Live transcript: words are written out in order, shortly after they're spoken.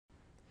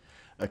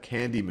A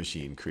candy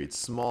machine creates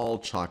small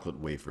chocolate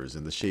wafers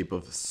in the shape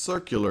of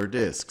circular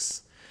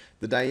discs.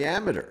 The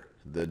diameter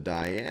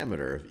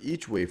of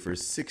each wafer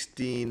is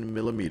 16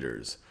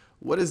 millimeters.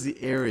 What is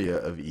the area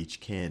of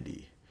each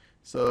candy?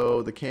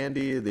 So the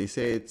candy, they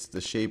say it's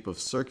the shape of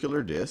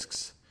circular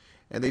discs,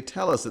 and they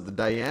tell us that the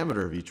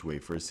diameter of each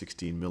wafer is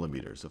 16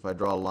 millimeters. So if I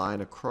draw a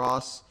line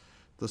across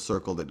the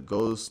circle that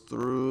goes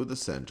through the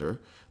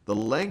center, the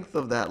length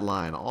of that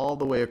line all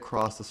the way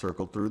across the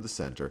circle through the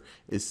center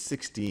is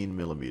 16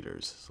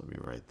 millimeters. So let me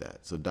write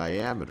that. So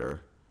the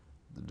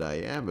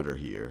diameter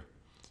here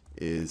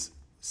is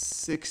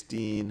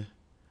 16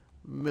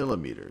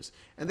 millimeters.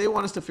 And they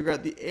want us to figure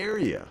out the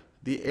area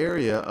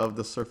of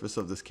the surface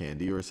of this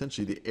candy, or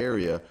essentially the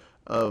area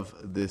of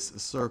this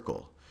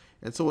circle.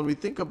 And so when we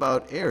think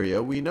about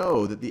area, we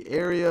know that the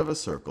area of a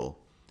circle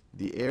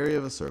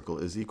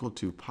is equal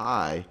to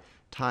pi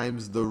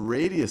times the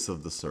radius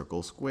of the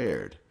circle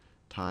squared.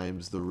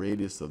 And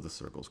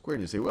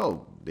you say,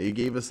 well, they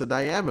gave us a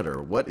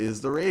diameter. What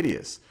is the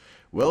radius?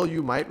 Well,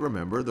 you might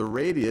remember the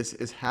radius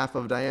is half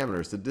of diameter.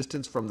 It's the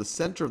distance from the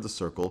center of the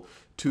circle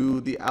to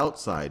the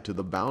outside, to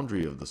the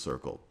boundary of the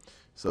circle.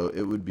 So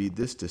it would be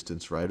this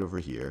distance right over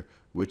here,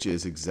 which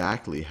is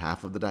exactly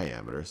half of the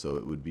diameter. So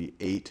it would be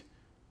 8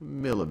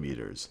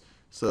 millimeters.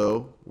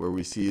 So where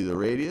we see the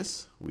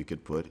radius, we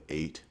could put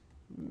 8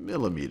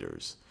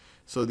 millimeters.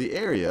 So the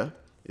area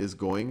is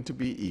going to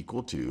be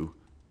equal to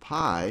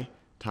pi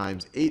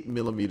times 8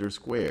 millimeters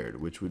squared,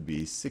 which would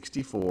be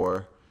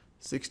 64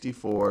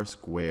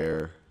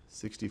 square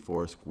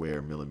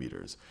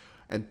millimeters.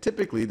 And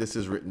typically this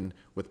is written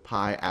with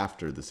pi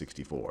after the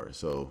 64.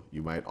 So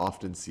you might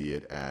often see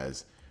it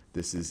as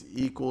this is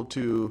equal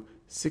to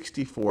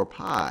 64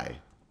 pi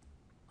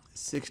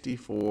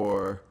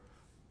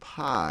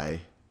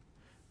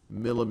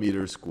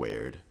millimeters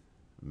squared.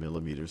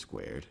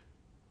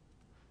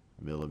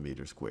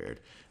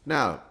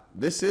 Now,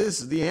 this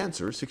is the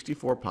answer,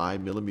 64 pi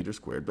millimeters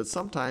squared, but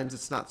sometimes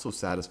it's not so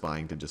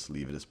satisfying to just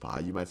leave it as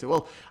pi. You might say,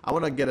 well, I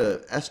want to get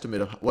an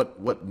estimate of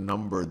what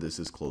number this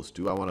is close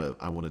to. I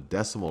want a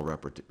decimal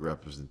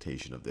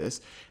representation of this.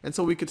 And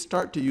so we could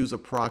start to use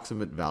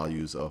approximate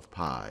values of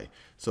pi.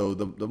 So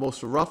the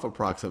most rough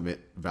approximate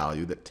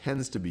value that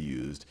tends to be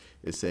used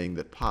is saying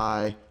that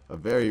pi, a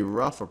very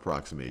rough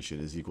approximation,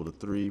 is equal to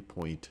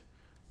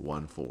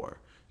 3.14.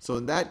 So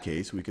in that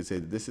case, we could say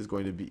that this is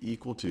going to be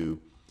equal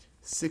to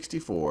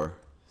 64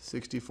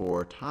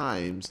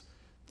 times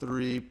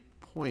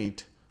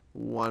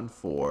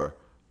 3.14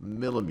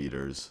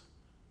 millimeters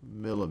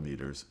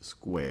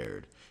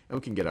squared. And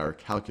we can get our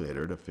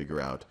calculator to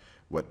figure out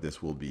what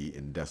this will be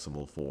in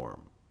decimal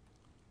form.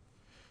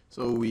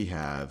 So we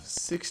have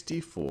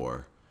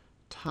 64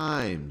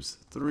 times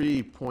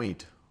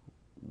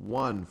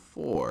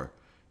 3.14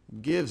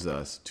 gives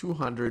us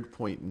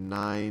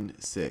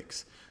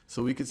 200.96.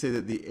 So we could say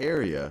that the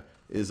area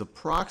is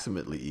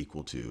approximately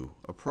equal to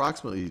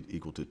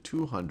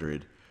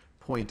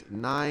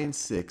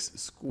 200.96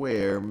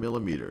 square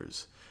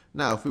millimeters.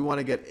 Now, if we want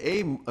to get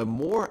a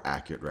more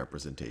accurate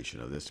representation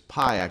of this,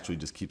 pi actually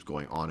just keeps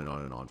going on and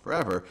on and on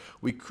forever,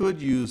 we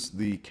could use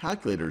the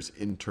calculator's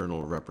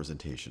internal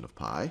representation of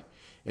pi,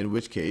 in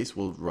which case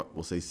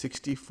we'll say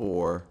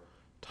 64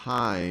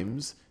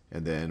 times,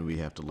 and then we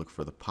have to look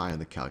for the pi in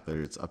the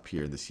calculator. It's up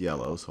here in this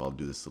yellow, so I'll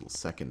do this little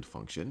second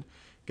function.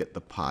 Get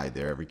the pi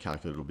there. Every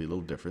calculator will be a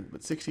little different,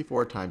 but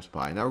 64 times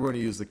pi. Now we're going to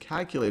use the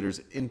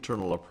calculator's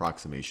internal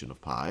approximation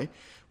of pi,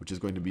 which is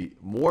going to be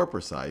more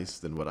precise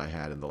than what I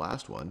had in the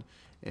last one.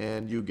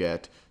 And you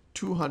get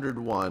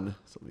 201.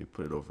 So let me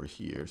put it over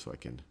here so I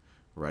can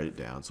write it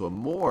down. So a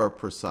more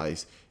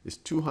precise is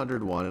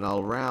 201, and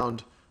I'll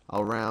round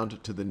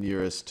to the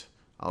nearest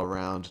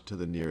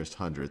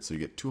hundred. So you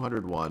get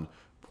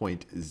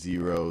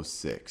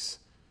 201.06.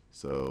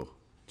 So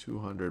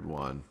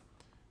 201.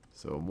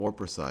 So more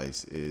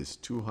precise is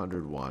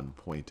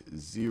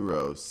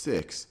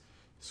 201.06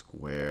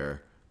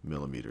 square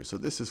millimeters. So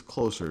this is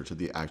closer to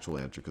the actual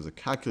answer because the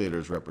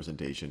calculator's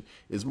representation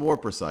is more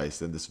precise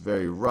than this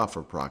very rough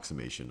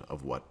approximation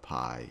of what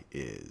pi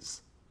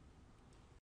is.